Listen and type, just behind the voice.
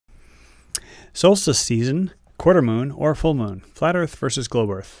Solstice season, quarter moon, or full moon, flat Earth versus globe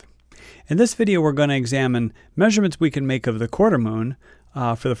Earth. In this video, we're going to examine measurements we can make of the quarter moon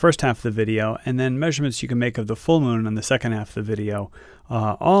for the first half of the video, and then measurements you can make of the full moon on the second half of the video,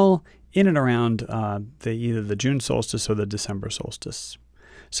 all in and around either the June solstice or the December solstice.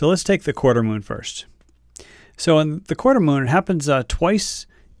 So let's take the quarter moon first. So in the quarter moon, it happens twice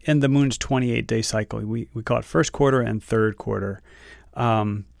in the moon's 28-day cycle. We call it first quarter and third quarter,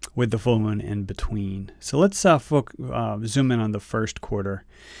 with the full moon in between. So let's zoom in on the first quarter.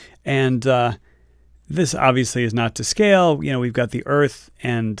 And this obviously is not to scale. You know, we've got the Earth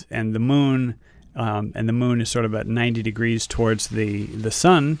and the moon is sort of at 90 degrees towards the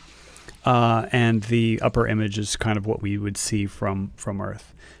sun, and the upper image is kind of what we would see from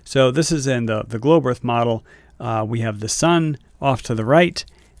Earth. So this is in the globe Earth model. We have the sun off to the right,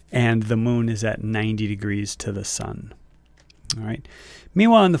 and the moon is at 90 degrees to the sun. All right.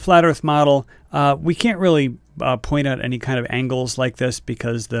 Meanwhile, in the flat Earth model, we can't really point out any kind of angles like this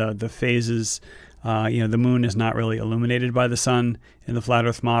because the phases, the moon is not really illuminated by the sun in the flat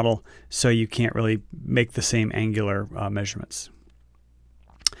Earth model, so you can't really make the same angular measurements.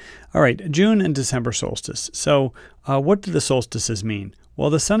 All right, June and December solstice. So what do the solstices mean? Well,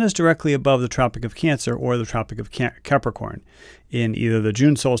 the sun is directly above the Tropic of Cancer or the Tropic of Capricorn in either the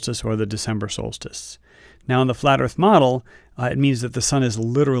June solstice or the December solstice. Now, in the flat Earth model, it means that the sun is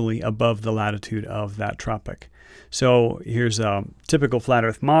literally above the latitude of that tropic. So here's a typical flat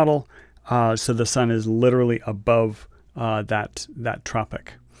Earth model. So the sun is literally above that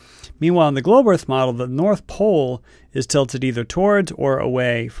tropic. Meanwhile, in the globe Earth model, the North Pole is tilted either towards or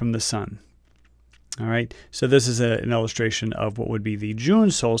away from the sun. All right, so this is an illustration of what would be the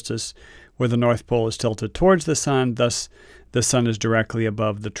June solstice, where the North Pole is tilted towards the sun. Thus, the sun is directly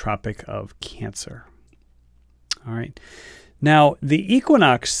above the Tropic of Cancer. All right. Now, the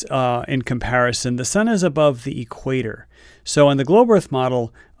equinox, in comparison, the sun is above the equator. So in the globe Earth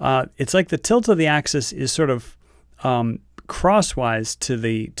model, it's like the tilt of the axis is sort of crosswise to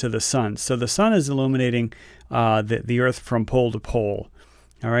the sun. So the sun is illuminating the Earth from pole to pole.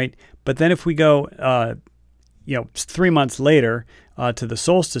 All right. But then if we go, 3 months later to the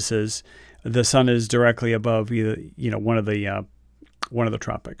solstices, the sun is directly above either, one of the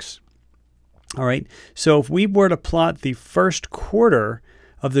tropics. All right, so if we were to plot the first quarter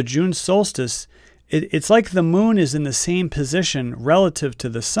of the June solstice, it's like the moon is in the same position relative to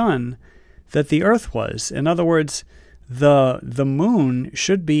the sun that the Earth was. In other words, the moon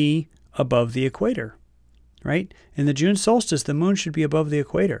should be above the equator, right? In the June solstice, the moon should be above the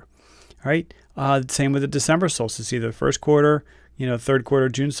equator, all right? Same with the December solstice, either first quarter, third quarter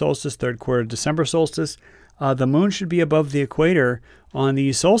June solstice, third quarter December solstice. The moon should be above the equator on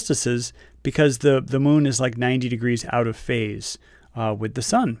these solstices because the moon is like 90 degrees out of phase with the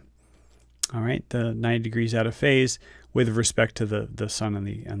sun. All right, the 90 degrees out of phase with respect to the sun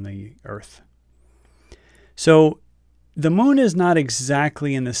and the Earth. So the moon is not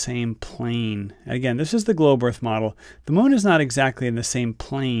exactly in the same plane. Again, this is the globe Earth model. The moon is not exactly in the same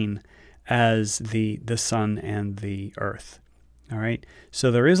plane as the sun and the Earth. All right,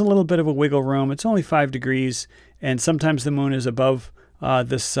 so there is a little bit of a wiggle room. It's only 5 degrees, and sometimes the moon is above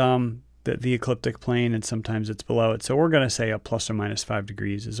the ecliptic plane, and sometimes it's below it. So we're going to say a plus or minus 5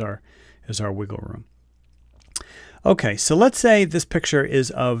 degrees is our wiggle room. Okay, so let's say this picture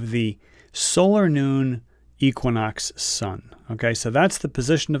is of the solar noon equinox sun. Okay, so that's the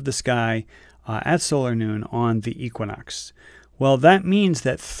position of the sky at solar noon on the equinox. Well, that means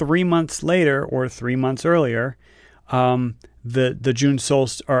that 3 months later or 3 months earlier, the June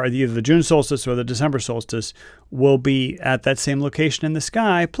solstice, or either the June solstice or the December solstice, will be at that same location in the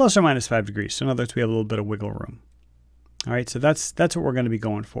sky, plus or minus 5 degrees. So in other words, we have a little bit of wiggle room. All right, so that's what we're going to be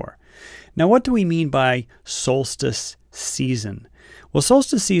going for. Now, what do we mean by solstice season? Well,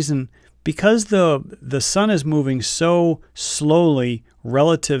 solstice season, because the sun is moving so slowly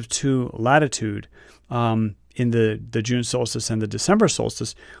relative to latitude, in the June solstice and the December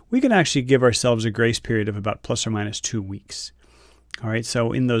solstice, we can actually give ourselves a grace period of about plus or minus 2 weeks. All right,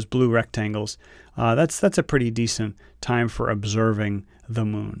 so in those blue rectangles, that's a pretty decent time for observing the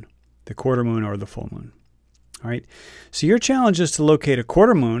moon, the quarter moon or the full moon. All right, so your challenge is to locate a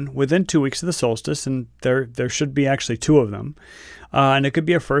quarter moon within 2 weeks of the solstice, and there should be actually 2 of them. And it could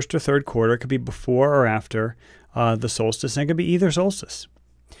be a first or third quarter. It could be before or after the solstice, and it could be either solstice.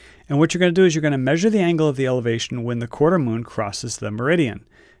 And what you're going to do is you're going to measure the angle of the elevation when the quarter moon crosses the meridian.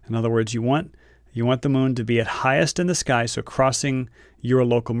 In other words, you want the moon to be at highest in the sky, so crossing your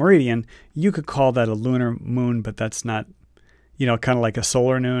local meridian. You could call that a lunar moon, but that's not, kind of like a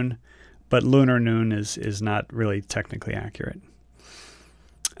solar noon. But lunar noon is not really technically accurate.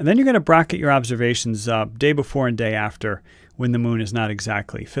 And then you're going to bracket your observations day before and day after when the moon is not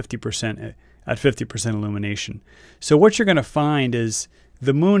exactly 50% at 50% illumination. So what you're going to find is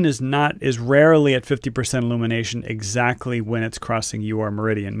the moon is rarely at 50% illumination exactly when it's crossing your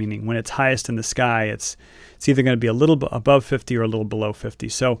meridian, meaning when it's highest in the sky, it's either going to be a little above 50 or a little below 50.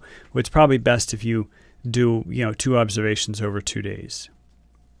 So it's probably best if you do 2 observations over 2 days.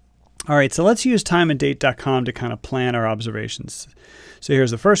 All right, so let's use timeanddate.com to kind of plan our observations. So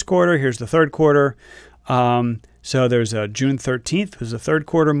here's the first quarter, here's the third quarter. So there's a June 13th, there's a third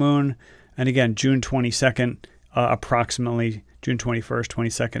quarter moon, and again, June 22nd, approximately June 21st,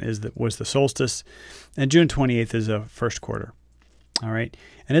 22nd was the solstice, and June 28th is a first quarter. All right,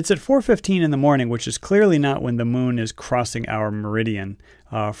 and it's at 4:15 in the morning, which is clearly not when the moon is crossing our meridian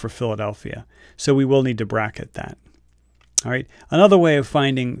for Philadelphia. So we will need to bracket that. All right. Another way of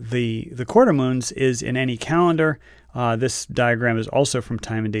finding the quarter moons is in any calendar. This diagram is also from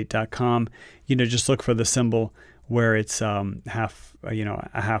timeanddate.com. Just look for the symbol where it's a half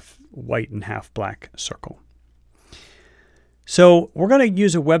white and half black circle. So we're going to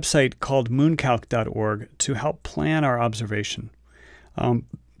use a website called mooncalc.org to help plan our observation.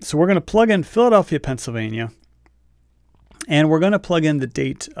 So we're going to plug in Philadelphia, Pennsylvania, and we're going to plug in the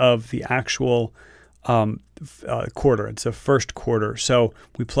date of the actual quarter. It's a first quarter. So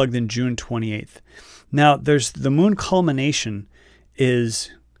we plugged in June 28th. Now there's the moon culmination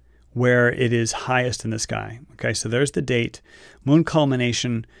is where it is highest in the sky. Okay, so there's the date. Moon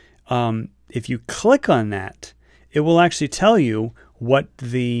culmination. If you click on that, it will actually tell you what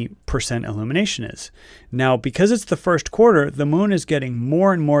the percent illumination is. Now, because it's the first quarter, the moon is getting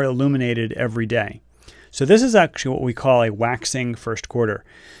more and more illuminated every day. So this is actually what we call a waxing first quarter.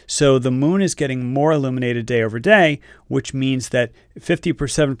 So the moon is getting more illuminated day over day, which means that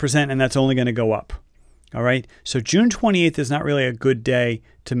 57%, and that's only going to go up. All right. So June 28th is not really a good day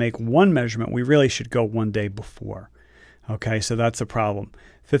to make one measurement. We really should go one day before. Okay. So that's a problem.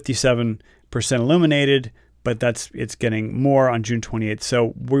 57% illuminated, but it's getting more on June 28th.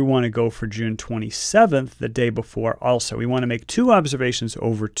 So we want to go for June 27th, the day before also. We want to make 2 observations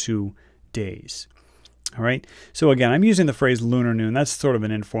over 2 days. All right. So again, I'm using the phrase lunar noon. That's sort of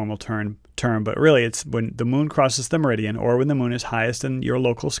an informal term, but really it's when the moon crosses the meridian or when the moon is highest in your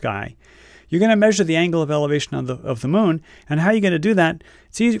local sky. You're going to measure the angle of elevation of the moon. And how are you going to do that?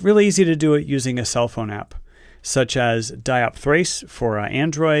 It's really easy to do it using a cell phone app, such as Dioptrace for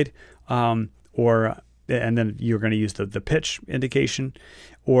Android, and then you're going to use the pitch indication,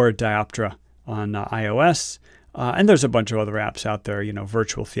 or Dioptra on iOS. And there's a bunch of other apps out there,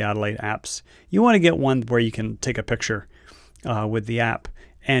 virtual theodolite apps. You want to get one where you can take a picture with the app,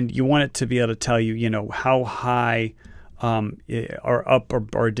 and you want it to be able to tell you, how high or up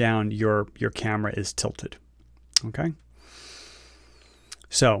or down your camera is tilted. Okay.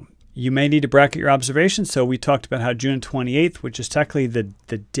 So you may need to bracket your observations. So we talked about how June 28th, which is technically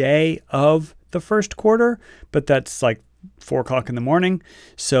the day of the first quarter, but that's like 4 o'clock in the morning.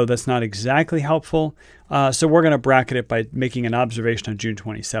 So that's not exactly helpful. So we're going to bracket it by making an observation on June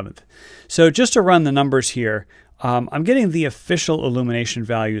 27th. So just to run the numbers here, I'm getting the official illumination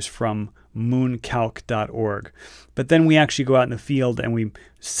values from mooncalc.org. But then we actually go out in the field and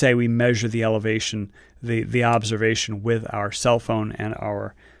we measure the elevation, the observation with our cell phone and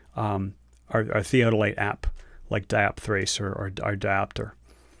our theodolite app like Dioptrace or our Diopter.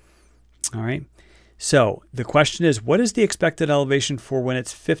 All right. So the question is, what is the expected elevation for when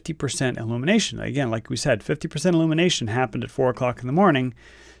it's 50% illumination? Again, like we said, 50% illumination happened at 4 o'clock in the morning,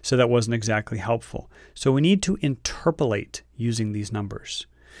 so that wasn't exactly helpful. So we need to interpolate using these numbers.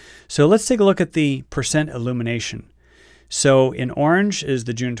 So let's take a look at the percent illumination. So in orange is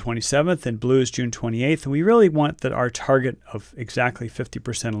the June 27th and blue is June 28th. And we really want our target of exactly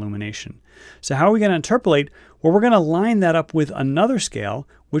 50% illumination. So how are we going to interpolate? Well, we're going to line that up with another scale,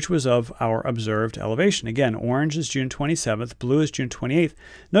 which was of our observed elevation. Again, orange is June 27th, blue is June 28th.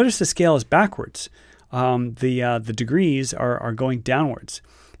 Notice the scale is backwards. The degrees are going downwards.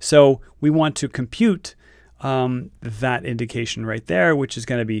 So we want to compute that indication right there, which is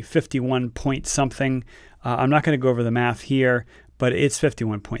going to be 51 point something. I'm not going to go over the math here, but it's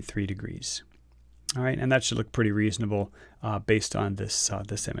 51.3 degrees. All right, and that should look pretty reasonable based on this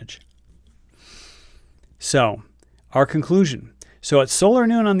image. So our conclusion. So at solar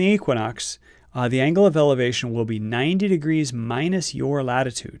noon on the equinox, the angle of elevation will be 90 degrees minus your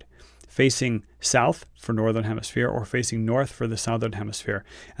latitude, facing south for northern hemisphere or facing north for the southern hemisphere.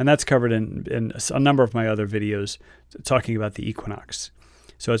 And that's covered in a number of my other videos talking about the equinox.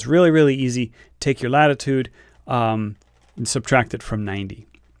 So it's really, really easy. Take your latitude and subtract it from 90.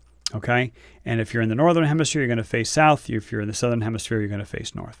 Okay? And if you're in the northern hemisphere, you're going to face south. If you're in the southern hemisphere, you're going to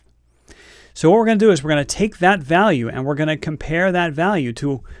face north. So what we're going to do is we're going to take that value and we're going to compare that value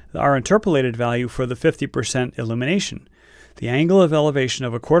to our interpolated value for the 50% illumination. The angle of elevation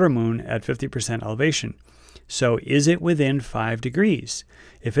of a quarter moon at 50% elevation. So is it within 5 degrees?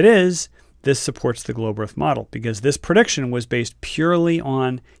 If it is, this supports the globe Earth model because this prediction was based purely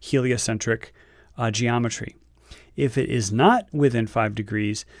on heliocentric geometry. If it is not within 5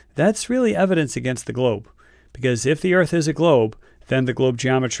 degrees, that's really evidence against the globe. Because if the Earth is a globe, then the globe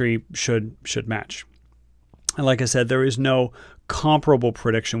geometry should match. And like I said, there is no comparable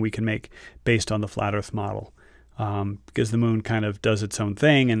prediction we can make based on the flat Earth model because the moon kind of does its own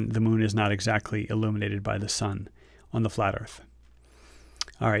thing and the moon is not exactly illuminated by the sun on the flat Earth.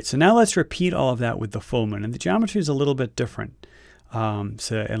 All right, so now let's repeat all of that with the full moon. And the geometry is a little bit different.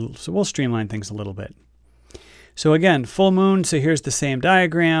 So we'll streamline things a little bit. So again, full moon, so here's the same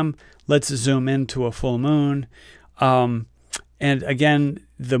diagram. Let's zoom into a full moon. And again,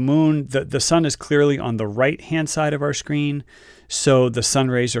 the moon, the sun is clearly on the right-hand side of our screen. So the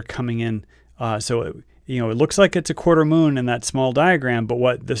sun rays are coming in. It looks like it's a quarter moon in that small diagram,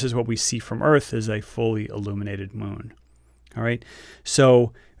 but this is what we see from Earth is a fully illuminated moon. All right.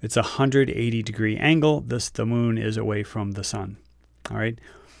 So it's a 180-degree angle. The moon is away from the sun. All right.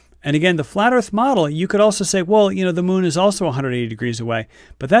 And again, the flat Earth model, you could also say, well, the moon is also 180 degrees away,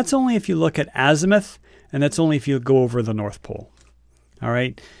 but that's only if you look at azimuth, and that's only if you go over the North Pole. All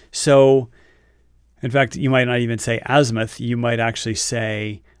right. So, in fact, you might not even say azimuth. You might actually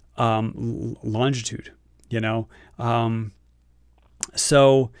say longitude.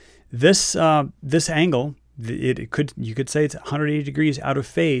 So this angle, you could say it's 180 degrees out of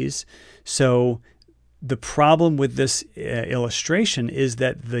phase. So the problem with this illustration is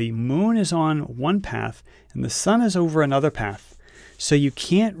that the moon is on one path and the sun is over another path. So you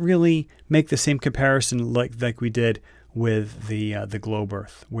can't really make the same comparison like we did with the globe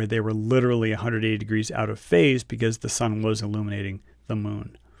Earth, where they were literally 180 degrees out of phase because the sun was illuminating the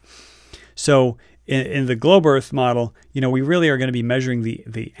moon. So in the globe Earth model, we really are going to be measuring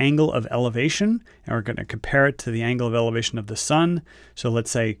the angle of elevation, and we're going to compare it to the angle of elevation of the sun. So let's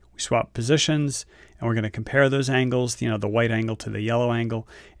say we swap positions, and we're going to compare those angles, the white angle to the yellow angle.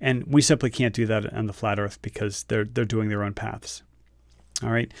 And we simply can't do that on the flat Earth because they're doing their own paths. All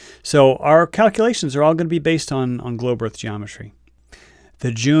right. So our calculations are all going to be based on globe Earth geometry.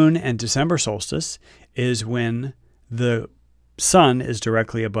 The June and December solstice is when the sun is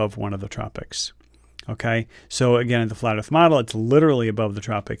directly above one of the tropics. Okay. So again, in the flat Earth model, it's literally above the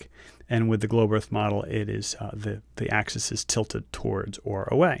tropic. And with the globe Earth model, it is the axis is tilted towards or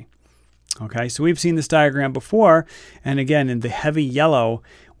away. Okay, so we've seen this diagram before, and again, in the heavy yellow,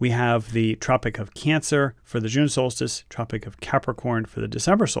 we have the Tropic of Cancer for the June solstice, Tropic of Capricorn for the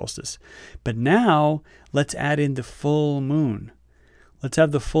December solstice. But now, let's add in the full moon. Let's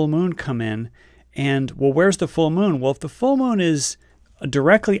have the full moon come in, and, well, where's the full moon? Well, if the full moon is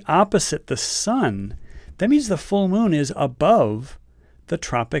directly opposite the sun, that means the full moon is above the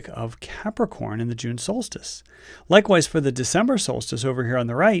Tropic of Capricorn in the June solstice. Likewise, for the December solstice over here on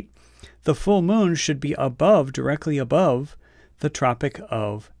the right, the full moon should be directly above the Tropic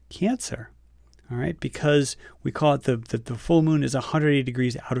of Cancer. All right, because we call it the full moon is 180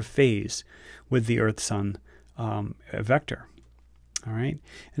 degrees out of phase with the Earth-Sun vector. All right,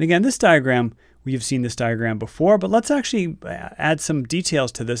 and again, this diagram, we've seen this diagram before, but let's actually add some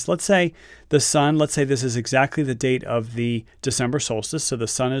details to this. Let's say the sun, let's say this is exactly the date of the December solstice. So the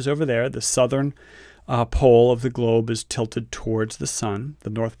sun is over there, the southern pole of the globe is tilted towards the sun. The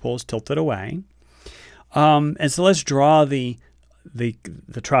North Pole is tilted away. And so let's draw the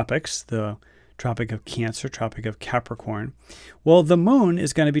tropics, the Tropic of Cancer, Tropic of Capricorn. Well, the moon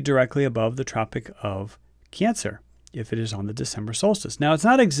is going to be directly above the Tropic of Cancer if it is on the December solstice. Now, it's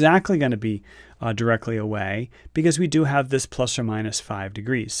not exactly going to be directly away because we do have this plus or minus 5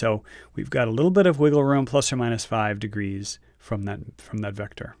 degrees. So we've got a little bit of wiggle room, plus or minus 5 degrees from that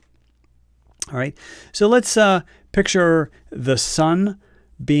vector. All right, so let's picture the sun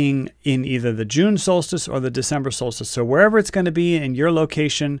being in either the June solstice or the December solstice. So wherever it's going to be in your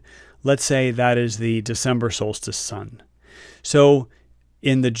location, let's say that is the December solstice sun. So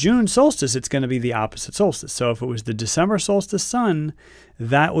in the June solstice, it's going to be the opposite solstice. So if it was the December solstice sun,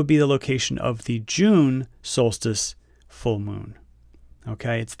 that would be the location of the June solstice full moon.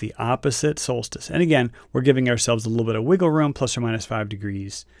 Okay, it's the opposite solstice. And again, we're giving ourselves a little bit of wiggle room, plus or minus 5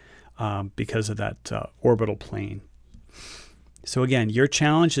 degrees. Because of that orbital plane. So again, your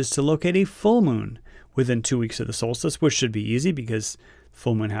challenge is to locate a full moon within 2 weeks of the solstice, which should be easy because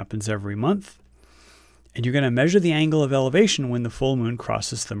full moon happens every month. And you're going to measure the angle of elevation when the full moon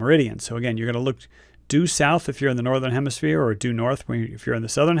crosses the meridian. So again, you're going to look due south if you're in the northern hemisphere, or due north if you're in the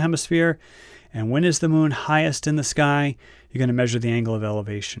southern hemisphere. And when is the moon highest in the sky? You're going to measure the angle of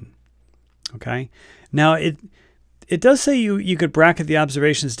elevation. Okay. Now it does say you could bracket the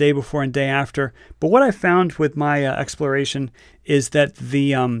observations day before and day after, but what I found with my exploration is that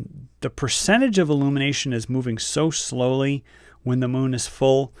the percentage of illumination is moving so slowly when the moon is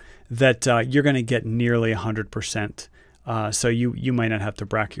full that you're going to get nearly 100%. So you might not have to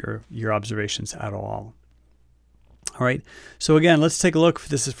bracket your observations at all. All right, so again, let's take a look.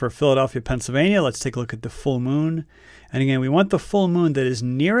 This is for Philadelphia, Pennsylvania. Let's take a look at the full moon. And again, we want the full moon that is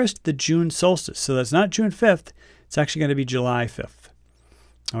nearest the June solstice. So that's not June 5th. It's actually going to be July 5th.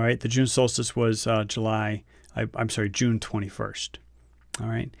 All right, the June solstice was June 21st. All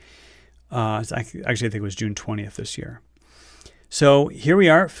right, actually, I think it was June 20th this year. So here we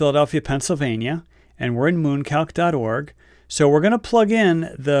are, Philadelphia, Pennsylvania, and we're in mooncalc.org. So we're going to plug in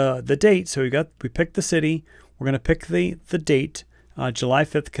the date. So we picked the city. We're going to pick the date, July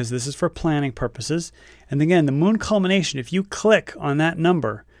 5th, because this is for planning purposes. And again, the moon culmination, if you click on that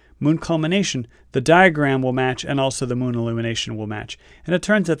number, moon culmination, the diagram will match, and also the moon illumination will match. And it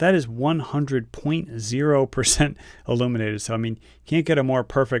turns out that is 100.0% illuminated. So, I mean, you can't get a more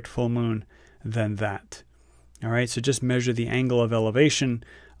perfect full moon than that. All right, so just measure the angle of elevation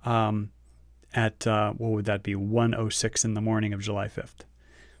at, what would that be, 1:06 in the morning of July 5th.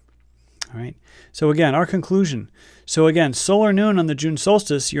 All right. So again, our conclusion. So again, solar noon on the June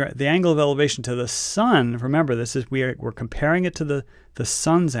solstice, the angle of elevation to the sun. Remember, this is we're comparing it to the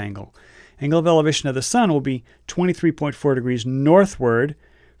sun's angle. Angle of elevation to the sun will be 23.4 degrees northward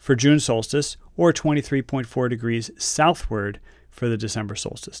for June solstice, or 23.4 degrees southward for the December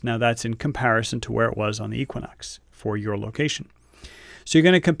solstice. Now that's in comparison to where it was on the equinox for your location. So you're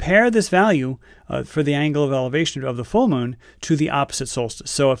going to compare this value for the angle of elevation of the full moon to the opposite solstice.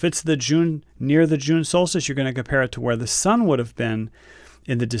 So if it's near the June solstice, you're going to compare it to where the sun would have been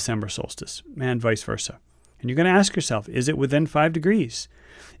in the December solstice, and vice versa. And you're going to ask yourself, is it within 5 degrees?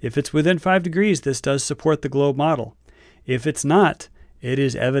 If it's within 5 degrees, this does support the globe model. If it's not, it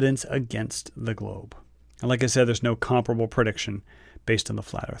is evidence against the globe. And like I said, there's no comparable prediction based on the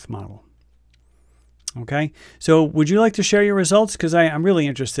flat Earth model. Okay, so would you like to share your results? Because I'm really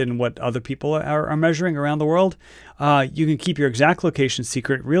interested in what other people are measuring around the world. You can keep your exact location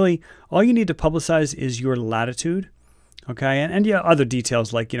secret. Really, all you need to publicize is your latitude. Okay, and yeah, other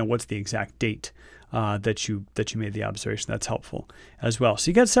details like, what's the exact date that you made the observation. That's helpful as well.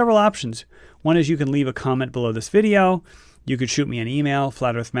 So you got several options. One is you can leave a comment below this video. You could shoot me an email,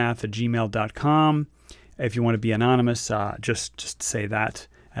 flatearthmath@gmail.com. If you want to be anonymous, just say that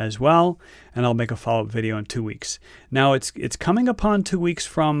as well, and I'll make a follow-up video in 2 weeks. Now it's coming upon 2 weeks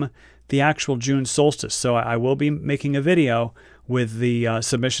from the actual June solstice, so I will be making a video with the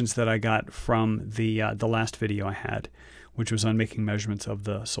submissions that I got from the last video I had, which was on making measurements of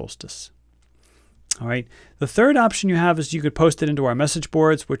the solstice. All right. The third option you have is you could post it into our message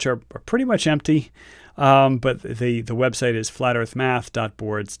boards, which are pretty much empty, but the website is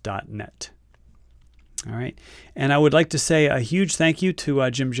flatearthmath.boards.net. All right. And I would like to say a huge thank you to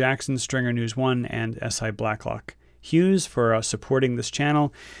Jim Jackson, Stringer News 1, and SI Blacklock Hughes for supporting this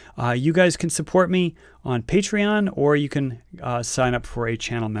channel. You guys can support me on Patreon, or you can sign up for a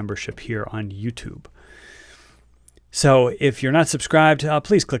channel membership here on YouTube. So if you're not subscribed,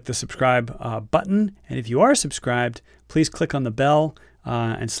 please click the subscribe button. And if you are subscribed, please click on the bell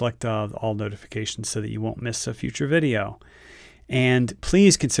and select all notifications so that you won't miss a future video. And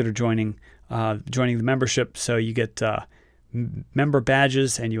please consider joining the membership, so you get member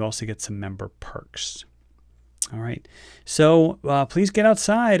badges and you also get some member perks. All right, so please get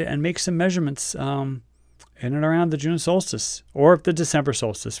outside and make some measurements in and around the June solstice or the December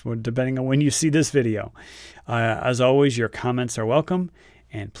solstice, depending on when you see this video. As always, your comments are welcome,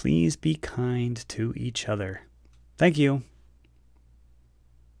 and please be kind to each other. Thank you.